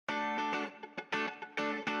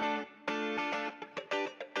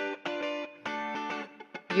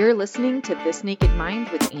You're listening to This Naked Mind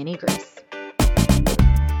with Annie Grace.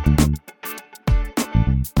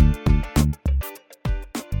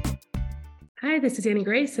 Hi, this is Annie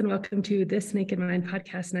Grace, and welcome to This Naked Mind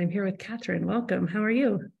podcast. And I'm here with Kathryn. Welcome. How are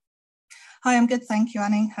you? Hi, I'm good. Thank you,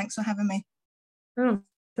 Annie. Thanks for having me. Oh,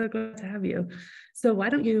 so glad to have you. So why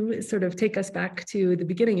don't you sort of take us back to the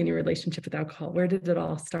beginning in your relationship with alcohol? Where did it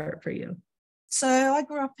all start for you? So I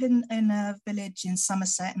grew up in a village in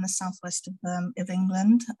Somerset in the southwest of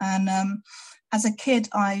England. And as a kid,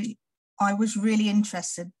 I was really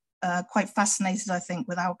interested, quite fascinated, I think,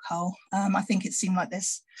 with alcohol. I think it seemed like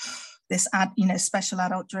this special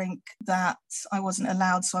adult drink that I wasn't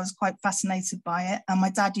allowed. So I was quite fascinated by it. And my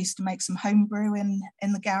dad used to make some homebrew in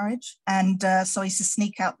the garage. And so I used to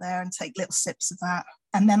sneak out there and take little sips of that.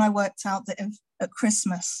 And then I worked out that at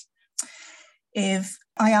Christmas, if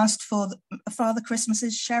I asked for Father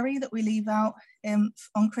Christmas's sherry that we leave out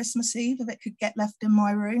on Christmas Eve, if it could get left in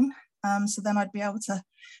my room, so then I'd be able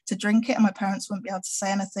to drink it, and my parents wouldn't be able to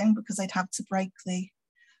say anything because they'd have to break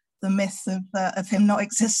the myth of him not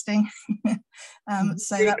existing.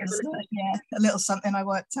 So that was a little something I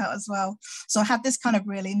worked out as well. So I had this kind of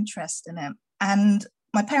real interest in it, and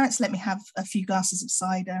my parents let me have a few glasses of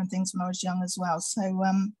cider and things when I was young as well. So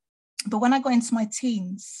but when I got into my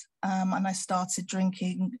teens and I started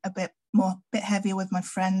drinking a bit heavier with my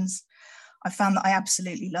friends, I found that I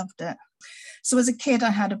absolutely loved it. So as a kid, I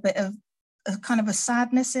had a bit of a kind of a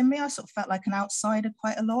sadness in me. I sort of felt like an outsider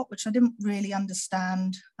quite a lot, which I didn't really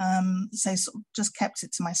understand. So sort of just kept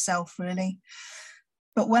it to myself, really.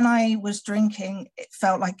 But when I was drinking, it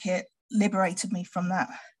felt like it liberated me from that.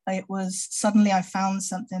 It was suddenly I found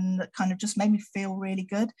something that kind of just made me feel really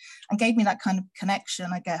good and gave me that kind of connection,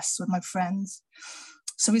 I guess, with my friends.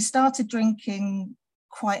 So we started drinking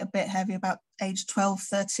quite a bit heavy, about age 12,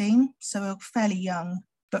 13. So we were fairly young.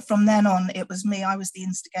 But from then on, it was me. I was the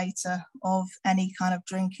instigator of any kind of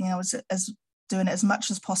drinking. I was doing it as much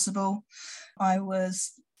as possible. I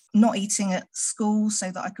was not eating at school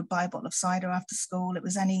so that I could buy a bottle of cider after school. It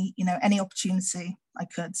was any opportunity I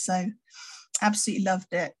could. So absolutely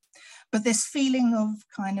loved it. But this feeling of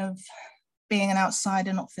kind of being an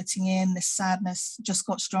outsider, not fitting in, this sadness just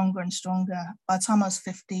got stronger and stronger. By the time I was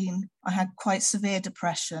 15, I had quite severe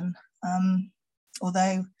depression.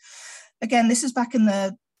 Although, again, this is back in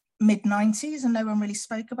the mid-90s and no one really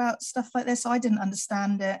spoke about stuff like this. I didn't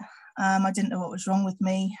understand it. I didn't know what was wrong with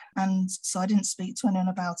me. And so I didn't speak to anyone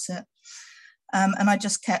about it. And I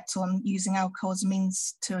just kept on using alcohol as a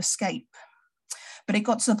means to escape. But it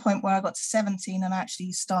got to the point where I got to 17 and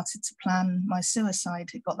actually started to plan my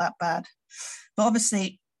suicide. It got that bad. But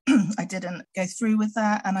obviously, I didn't go through with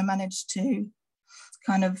that. And I managed to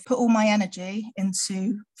kind of put all my energy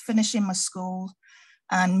into finishing my school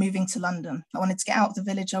and moving to London. I wanted to get out of the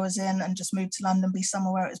village I was in and just move to London, be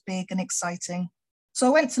somewhere where it was big and exciting. So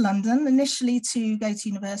I went to London initially to go to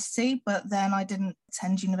university, but then I didn't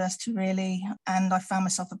attend university really. And I found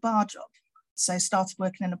myself a bar job. So I started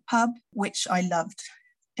working in a pub, which I loved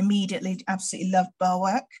immediately, absolutely loved bar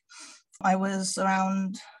work. I was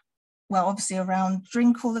around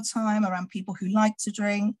drink all the time, around people who like to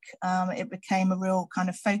drink. It became a real kind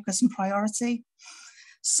of focus and priority.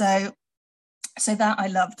 So that I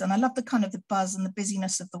loved, and I loved the kind of the buzz and the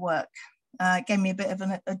busyness of the work. It gave me a bit of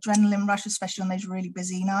an adrenaline rush, especially on those really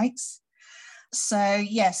busy nights. So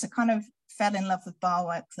yes, I kind of fell in love with bar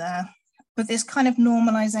work there. But this kind of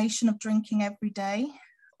normalization of drinking every day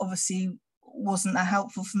obviously wasn't that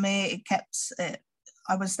helpful for me.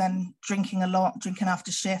 I was then drinking a lot, drinking after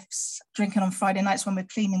shifts, drinking on Friday nights when we're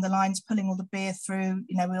cleaning the lines, pulling all the beer through,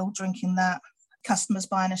 we're all drinking that. Customers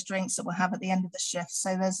buying us drinks that we'll have at the end of the shift.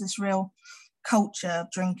 So there's this real culture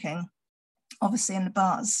of drinking, obviously in the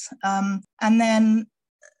bars. And then,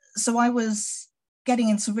 so I was getting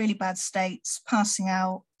into really bad states, passing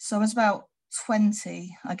out. So I was about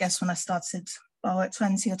 20, I guess, when I started at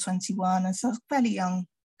 20 or 21. And so I was a fairly young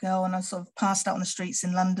girl, and I sort of passed out on the streets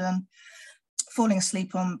in London, falling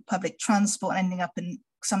asleep on public transport and ending up in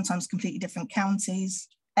sometimes completely different counties,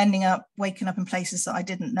 ending up waking up in places that I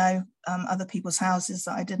didn't know, other people's houses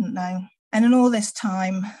that I didn't know. And in all this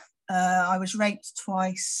time, I was raped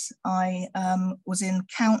twice. I was in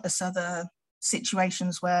countless other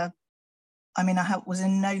situations where, I was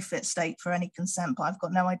in no fit state for any consent, but I've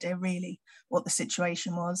got no idea really what the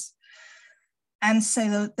situation was. And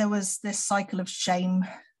so there was this cycle of shame,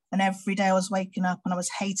 and every day I was waking up and I was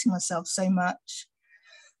hating myself so much.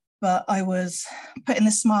 But I was putting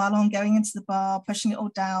the smile on, going into the bar, pushing it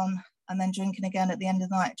all down, and then drinking again at the end of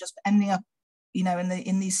the night, just ending up,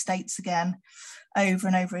 in these states again, over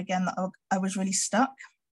and over again, that I was really stuck.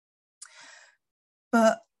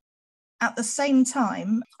 But At the same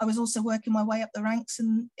time, I was also working my way up the ranks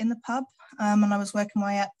in the pub, and I was working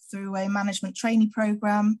my way up through a management trainee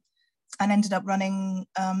program, and ended up running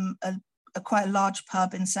a quite a large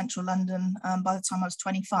pub in central London by the time I was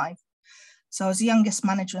 25. So I was the youngest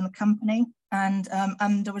manager in the company, and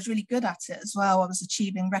I was really good at it as well. I was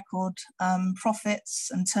achieving record profits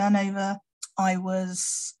and turnover. I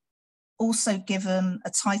was also given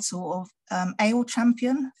a title of ale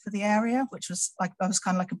champion for the area, which was like, I was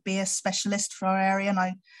kind of like a beer specialist for our area, and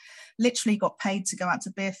I literally got paid to go out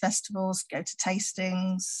to beer festivals, go to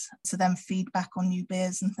tastings, to then feed back on new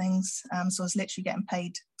beers and things. So I was literally getting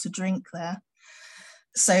paid to drink there.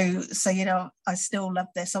 So you know, I still loved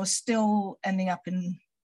this. I was still ending up in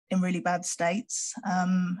really bad states,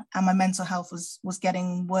 and my mental health was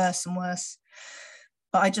getting worse and worse.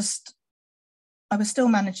 But I was still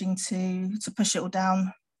managing to push it all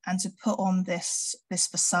down and to put on this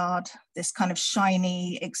facade, this kind of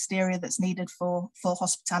shiny exterior that's needed for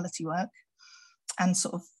hospitality work, and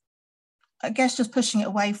sort of, I guess, just pushing it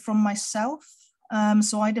away from myself.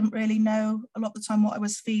 So I didn't really know a lot of the time what I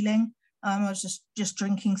was feeling. I was just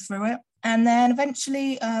drinking through it. And then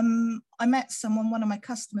eventually I met someone, one of my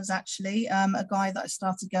customers actually, a guy that I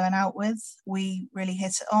started going out with. We really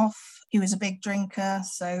hit it off. He was a big drinker,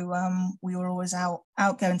 so we were always out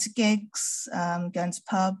going to gigs, going to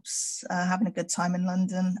pubs, having a good time in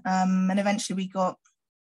London. And eventually we got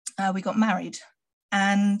married.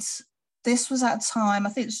 And this was at a time,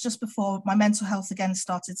 I think it was just before my mental health again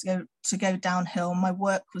started to go downhill. My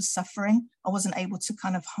work was suffering. I wasn't able to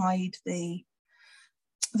kind of hide the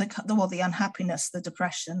unhappiness, the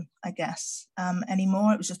depression, I guess,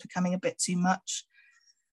 anymore. It was just becoming a bit too much.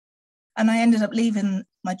 And I ended up leaving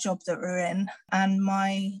my job that we were in. And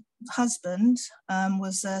my husband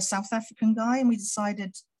was a South African guy, and we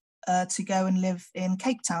decided to go and live in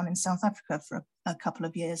Cape Town in South Africa for a couple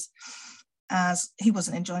of years, as he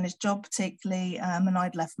wasn't enjoying his job particularly, and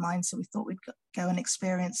I'd left mine, so we thought we'd go and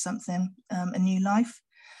experience something, a new life.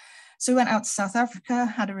 So we went out to South Africa,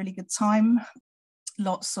 had a really good time,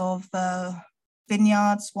 lots of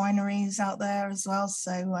vineyards, wineries out there as well,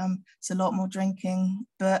 so it's a lot more drinking,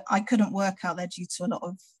 but I couldn't work out there due to a lot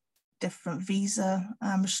of different visa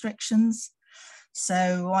restrictions.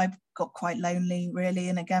 So I got quite lonely, really.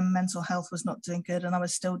 And again, mental health was not doing good. And I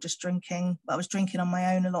was still just drinking. But I was drinking on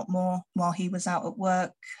my own a lot more while he was out at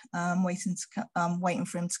work, waiting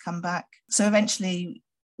for him to come back. So eventually,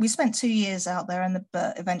 we spent 2 years out there,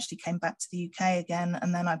 but eventually came back to the UK again.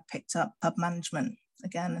 And then I picked up pub management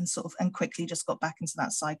again, and quickly just got back into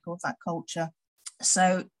that cycle of that culture.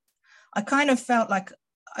 So I kind of felt like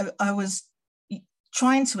I was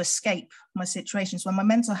trying to escape my situations. When my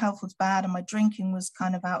mental health was bad and my drinking was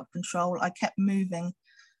kind of out of control, I kept moving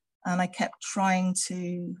and I kept trying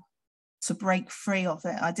to break free of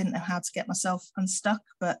it. I didn't know how to get myself unstuck,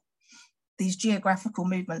 but these geographical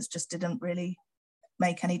movements just didn't really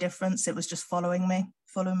make any difference. It was just following me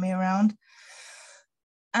around.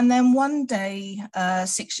 And then one day,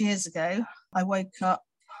 6 years ago, I woke up.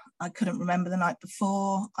 I couldn't remember the night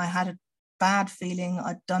before. I had a bad feeling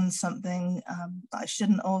I'd done something that I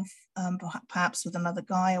shouldn't have, perhaps with another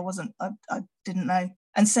guy. I didn't know.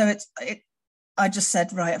 And so I just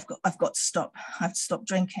said, right, I've got to stop. I have to stop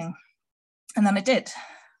drinking. And then I did.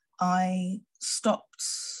 I stopped,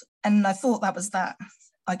 and I thought that was that.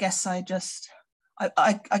 I guess I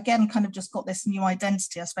again kind of just got this new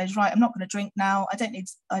identity, I suppose. Right, I'm not going to drink now. I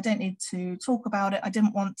don't need to talk about it. I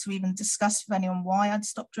didn't want to even discuss with anyone why I'd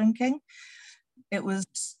stopped drinking. It was,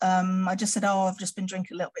 I just said, I've just been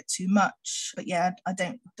drinking a little bit too much, but yeah, I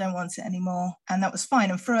don't want it anymore. And that was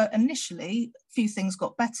fine. And for initially, a few things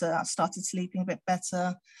got better. I started sleeping a bit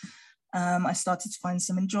better. I started to find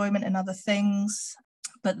some enjoyment in other things.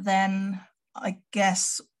 But then I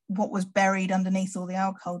guess what was buried underneath all the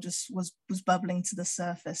alcohol just was bubbling to the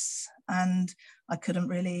surface, and I couldn't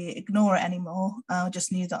really ignore it anymore. I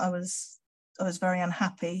just knew that I was very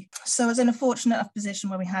unhappy. So I was in a fortunate enough position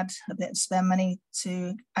where we had a bit of spare money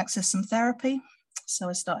to access some therapy. So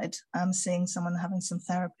I started seeing someone having some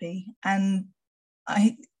therapy, and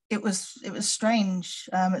it was strange.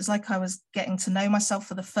 It was like I was getting to know myself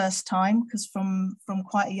for the first time, because from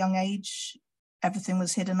quite a young age, everything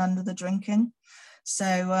was hidden under the drinking.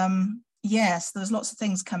 So yes, there was lots of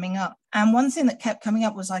things coming up. And one thing that kept coming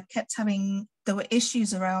up was there were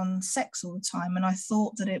issues around sex all the time. And I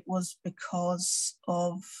thought that it was because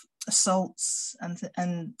of assaults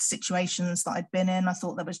and situations that I'd been in. I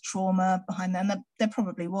thought there was trauma behind them. There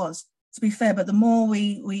probably was, to be fair. But the more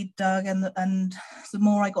we dug and the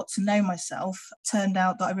more I got to know myself, it turned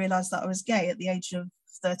out that I realised that I was gay at the age of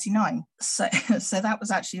 39. So that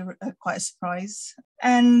was actually quite a surprise.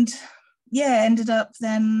 And yeah, ended up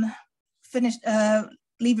then finished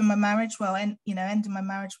leaving my marriage. Well, ending my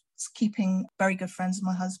marriage, keeping very good friends with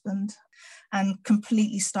my husband, and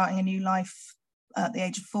completely starting a new life at the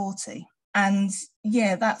age of 40. And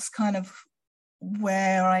yeah, that's kind of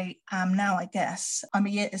where I am now, I guess.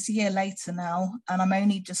 It's a year later now, and I'm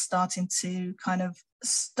only just starting to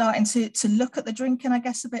look at the drinking, I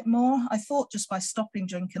guess, a bit more. I thought just by stopping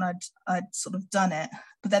drinking, I'd sort of done it.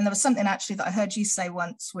 But then there was something actually that I heard you say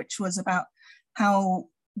once, which was about how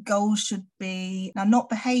goals should be now not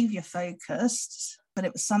behavior focused, but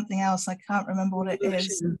it was something else. I can't remember what it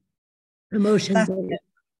is. Emotion.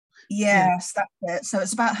 Yes, that's it. So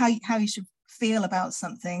it's about how you should feel about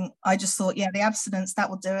something. I just thought, yeah, the abstinence, that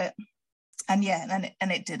will do it. And yeah,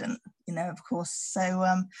 and it didn't, of course.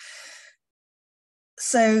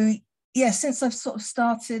 So yeah, since I've sort of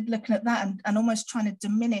started looking at that and almost trying to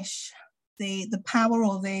diminish the power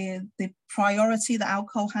or the priority that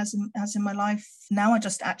alcohol has in my life, now I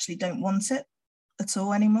just actually don't want it at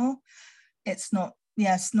all anymore. It's not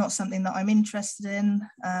something that I'm interested in.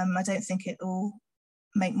 I don't think it will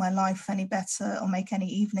make my life any better or make any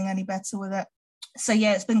evening any better with it. So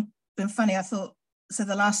yeah, it's been funny. I thought, so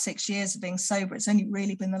the last 6 years of being sober, it's only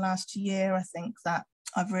really been the last year, I think, that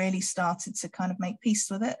I've really started to kind of make peace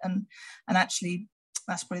with it, and actually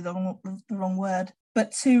that's probably the wrong word,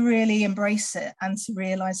 but to really embrace it and to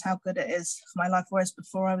realize how good it is for my life. Whereas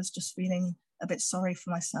before I was just feeling a bit sorry for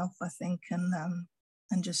myself, I think, and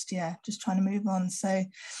just trying to move on. So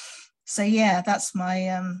yeah, that's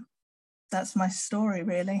my story,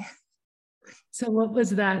 really. So what was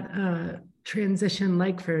that transition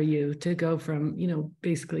like for you to go from,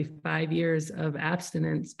 basically 5 years of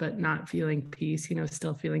abstinence, but not feeling peace,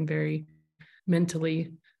 still feeling very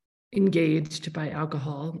mentally engaged by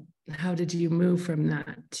alcohol? How did you move from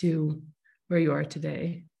that to where you are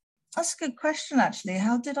today? That's a good question, actually.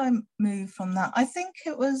 How did I move from that? I think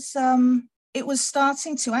it was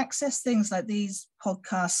starting to access things like these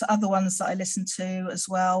podcasts, other ones that I listen to as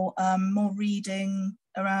well, more reading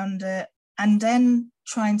around it, and then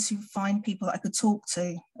trying to find people that I could talk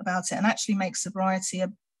to about it and actually make sobriety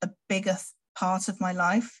a bigger part of my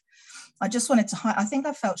life. I just wanted to I think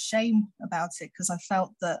I felt shame about it because I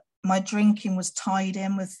felt that my drinking was tied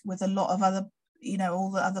in with a lot of other,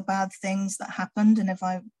 all the other bad things that happened. And if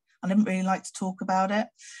I didn't really like to talk about it.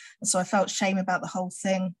 And so I felt shame about the whole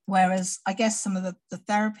thing. Whereas I guess some of the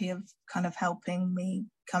therapy of kind of helping me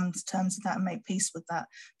come to terms with that and make peace with that,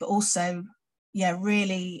 but also, yeah,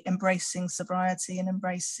 really embracing sobriety and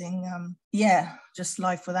embracing, just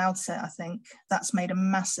life without it. I think that's made a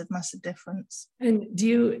massive, massive difference. And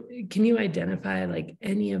can you identify like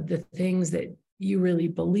any of the things that you really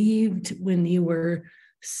believed when you were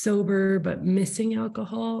sober but missing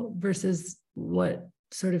alcohol versus what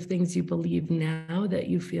sort of things you believe now that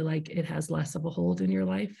you feel like it has less of a hold in your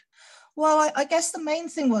life? Well, I guess the main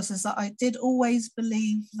thing is that I did always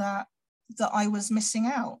believe that I was missing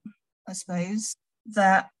out, I suppose,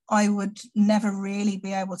 that I would never really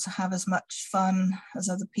be able to have as much fun as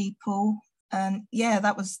other people. And yeah,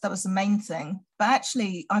 that was the main thing. But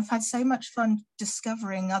actually, I've had so much fun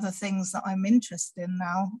discovering other things that I'm interested in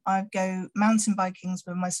now. I go mountain biking's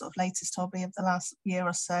been my sort of latest hobby of the last year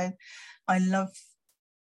or so. I love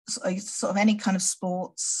sort of any kind of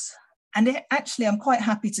sports. And I'm quite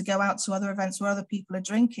happy to go out to other events where other people are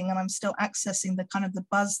drinking, and I'm still accessing the kind of the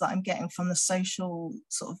buzz that I'm getting from the social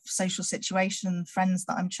situation, friends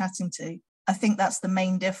that I'm chatting to. I think that's the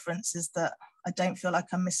main difference, is that I don't feel like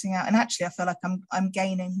I'm missing out. And actually, I feel like I'm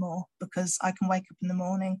gaining more because I can wake up in the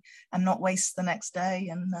morning and not waste the next day.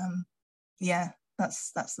 And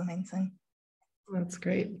that's the main thing. That's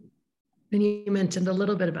great. And you mentioned a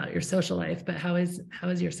little bit about your social life, but how is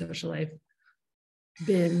your social life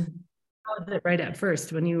been? How was it right at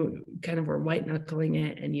first when you kind of were white knuckling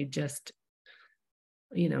it and you just,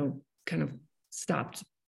 kind of stopped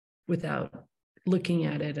without looking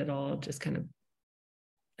at it at all, just kind of,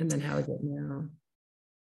 and then how is it now?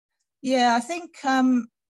 Yeah, I think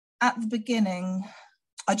at the beginning,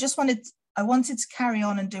 I wanted to carry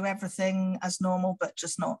on and do everything as normal, but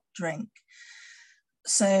just not drink.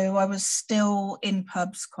 So I was still in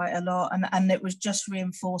pubs quite a lot, and it was just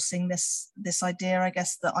reinforcing this idea, I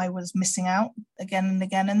guess, that I was missing out again and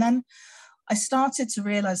again. And then I started to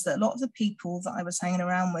realize that a lot of the people that I was hanging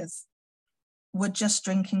around with were just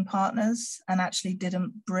drinking partners and actually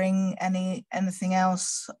didn't bring anything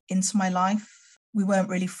else into my life. We weren't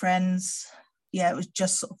really friends. Yeah, it was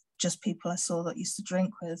just sort of just people I saw that used to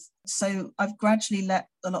drink with. So I've gradually let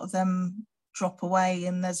a lot of them drop away,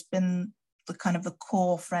 and there's been the kind of the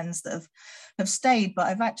core friends that have stayed, but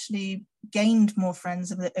I've actually gained more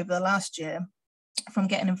friends over the last year. from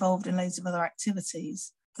getting involved in loads of other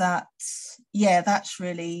activities, that, yeah, that's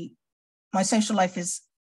really, my social life is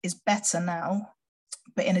better now,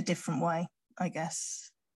 but in a different way, I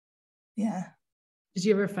guess. Yeah. Did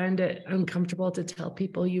you ever find it uncomfortable to tell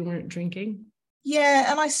people you weren't drinking? Yeah,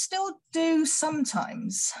 and I still do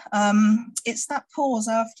sometimes. It's that pause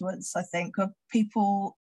afterwards, I think, of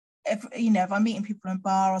people, if I'm meeting people in a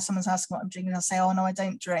bar or someone's asking what I'm drinking, I'll say, oh, no, I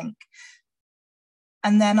don't drink.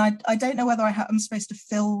 And then I don't know whether I'm supposed to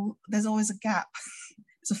fill, there's always a gap,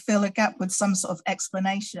 to fill a gap with some sort of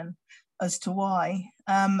explanation as to why.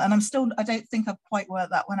 And I don't think I've quite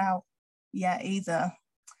worked that one out yet either.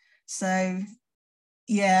 So,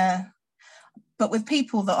 yeah. But with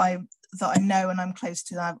people that I know and I'm close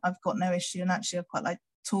to, I've got no issue, and actually I quite like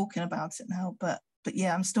talking about it now. But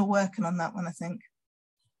yeah, I'm still working on that one, I think.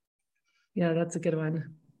 Yeah, that's a good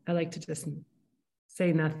one. I like to just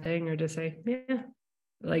say nothing, or to say, yeah,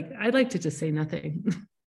 like I'd like to just say nothing.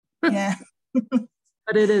 Yeah.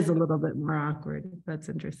 But it is a little bit more awkward. That's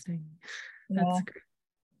interesting. Yeah. That's great.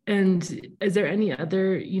 And is there any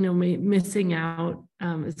other, missing out?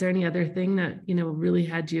 Is there any other thing that, really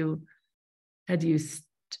had you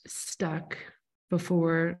stuck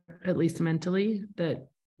before, at least mentally, that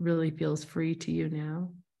really feels free to you now?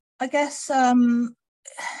 I guess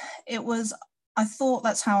it was, I thought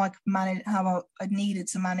that's how I could manage, how I needed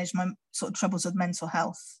to manage my sort of troubles with mental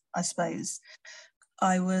health, I suppose.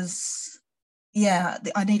 I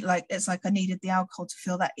needed the alcohol to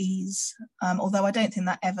feel that ease. Although I don't think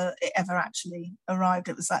that it ever actually arrived.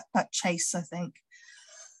 It was that chase, I think.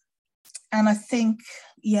 And I think,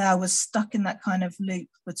 I was stuck in that kind of loop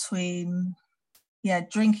between,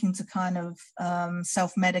 drinking to kind of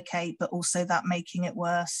self-medicate, but also that making it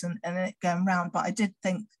worse and it going round. But I did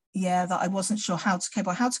think, that I wasn't sure how to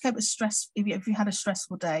cope with stress. If you had a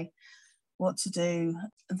stressful day, what to do,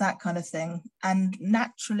 that kind of thing. And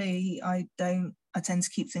naturally, I tend to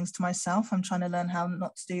keep things to myself. I'm trying to learn how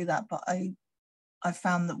not to do that. But I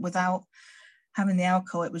found that without having the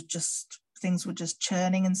alcohol, things were just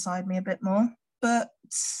churning inside me a bit more. But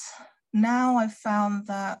now I've found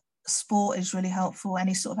that sport is really helpful,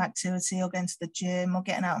 any sort of activity, or going to the gym or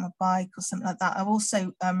getting out on a bike or something like that. I've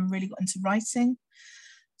also really got into writing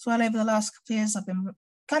as well over the last couple of years. I've been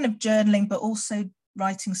kind of journaling, but also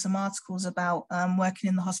writing some articles about working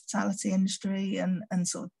in the hospitality industry and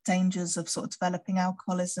sort of dangers of sort of developing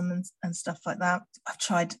alcoholism and stuff like that. I've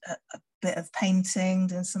tried a bit of painting,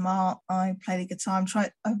 doing some art. I play the guitar.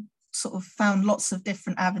 I've sort of found lots of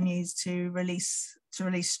different avenues to release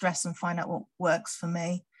stress and find out what works for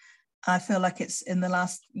me. I feel like it's in the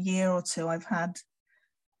last year or two I've had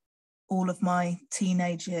all of my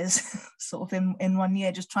teenage years sort of in 1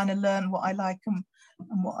 year, just trying to learn what I like and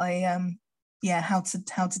what I how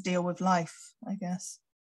to deal with life, I guess.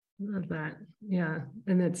 Love that. Yeah.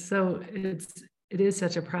 And it is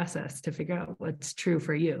such a process to figure out what's true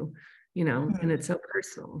for you, and it's so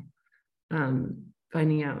personal.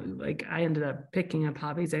 Finding out, like, I ended up picking up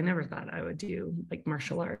hobbies I never thought I would do, like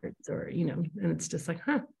martial arts or, and it's just like,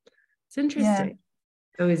 it's interesting. Yeah.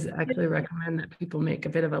 I always actually recommend that people make a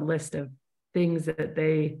bit of a list of things that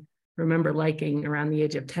they remember liking around the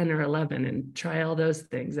age of 10 or 11 and try all those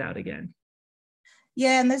things out again.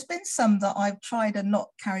 Yeah, and there's been some that I've tried and not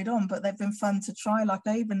carried on, but they've been fun to try. Like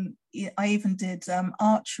I even did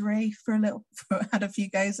archery for had a few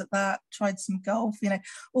goes at that, tried some golf,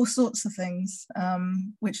 all sorts of things,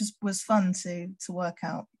 which was fun to work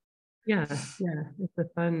out. Yeah, it's a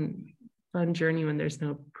fun journey when there's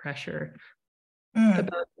no pressure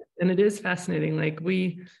about it. And it is fascinating. Like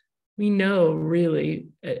we know, really,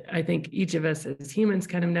 I think each of us as humans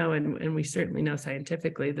kind of know, and we certainly know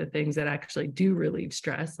scientifically, the things that actually do relieve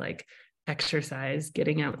stress, like exercise,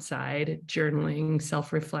 getting outside, journaling,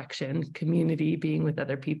 self-reflection, community, being with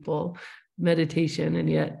other people, meditation. And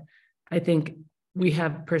yet I think we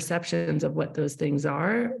have perceptions of what those things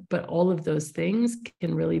are, but all of those things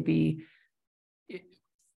can really be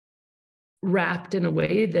wrapped in a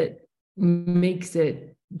way that makes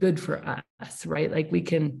it good for us, right? Like we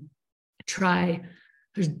can try,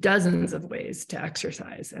 there's dozens of ways to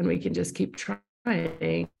exercise, and we can just keep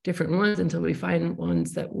trying different ones until we find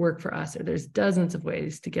ones that work for us. Or there's dozens of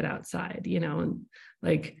ways to get outside, and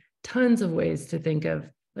like tons of ways to think of,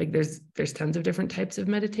 like there's tons of different types of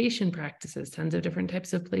meditation practices, tons of different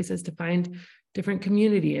types of places to find different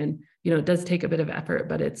community. And, it does take a bit of effort,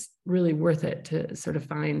 but it's really worth it to sort of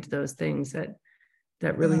find those things that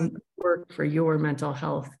really work for your mental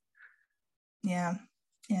health. Yeah,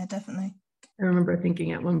 definitely. I remember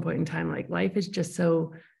thinking at one point in time, like life is just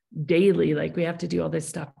so daily, like we have to do all this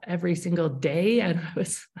stuff every single day. And I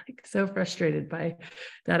was like so frustrated by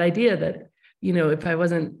that idea that if I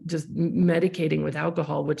wasn't just medicating with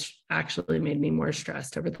alcohol, which actually made me more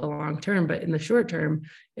stressed over the long term, but in the short term,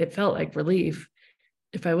 it felt like relief.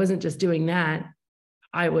 If I wasn't just doing that,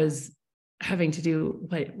 I was having to do,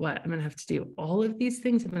 what? I'm going to have to do all of these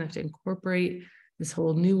things. I'm going to have to incorporate this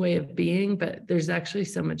whole new way of being, but there's actually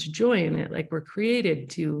so much joy in it. Like, we're created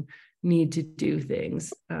to need to do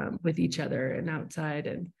things with each other and outside.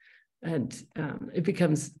 And it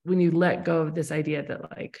becomes, when you let go of this idea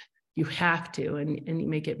that like you have to, and you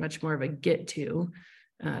make it much more of a get to,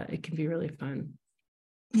 it can be really fun.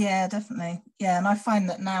 Yeah, definitely. Yeah, and I find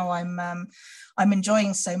that now I'm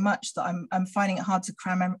enjoying so much that I'm finding it hard to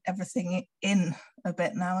cram everything in a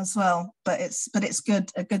bit now as well. But it's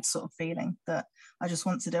good, a good sort of feeling that I just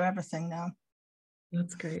want to do everything now.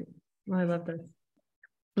 That's great. Well, I love this.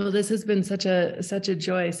 Well, this has been such a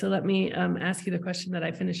joy. So let me ask you the question that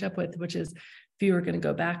I finish up with, which is, if you were going to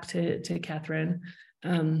go back to Kathryn,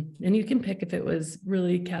 and you can pick if it was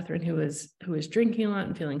really Kathryn who was drinking a lot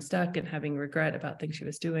and feeling stuck and having regret about things she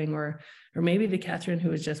was doing, or maybe the Kathryn who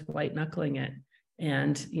was just white knuckling it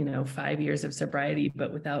and 5 years of sobriety,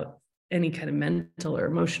 but without any kind of mental or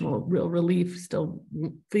emotional real relief, still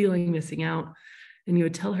feeling missing out. And you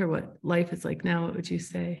would tell her what life is like now. What would you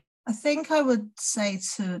say? I think I would say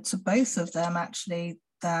to both of them actually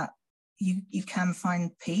that you can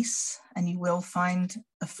find peace, and you will find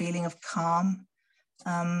a feeling of calm.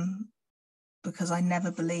 Because I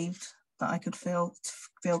never believed that I could feel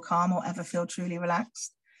calm or ever feel truly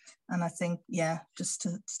relaxed. And I think, just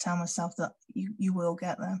to tell myself that you will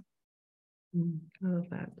get there. I love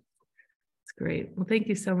that. It's great. Well, thank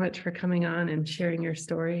you so much for coming on and sharing your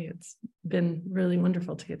story. It's been really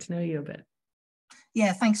wonderful to get to know you a bit.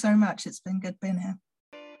 Yeah, thanks very much. It's been good being here.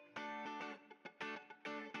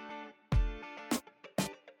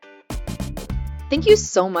 Thank you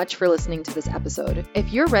so much for listening to this episode.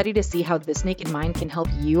 If you're ready to see how This Naked Mind can help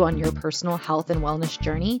you on your personal health and wellness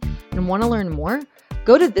journey and want to learn more,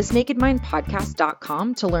 go to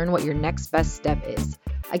thisnakedmindpodcast.com to learn what your next best step is.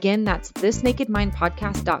 Again, that's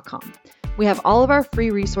thisnakedmindpodcast.com. We have all of our free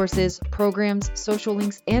resources, programs, social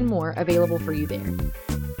links, and more available for you there.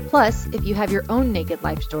 Plus, if you have your own naked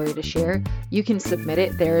life story to share, you can submit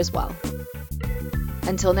it there as well.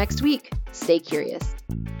 Until next week, stay curious.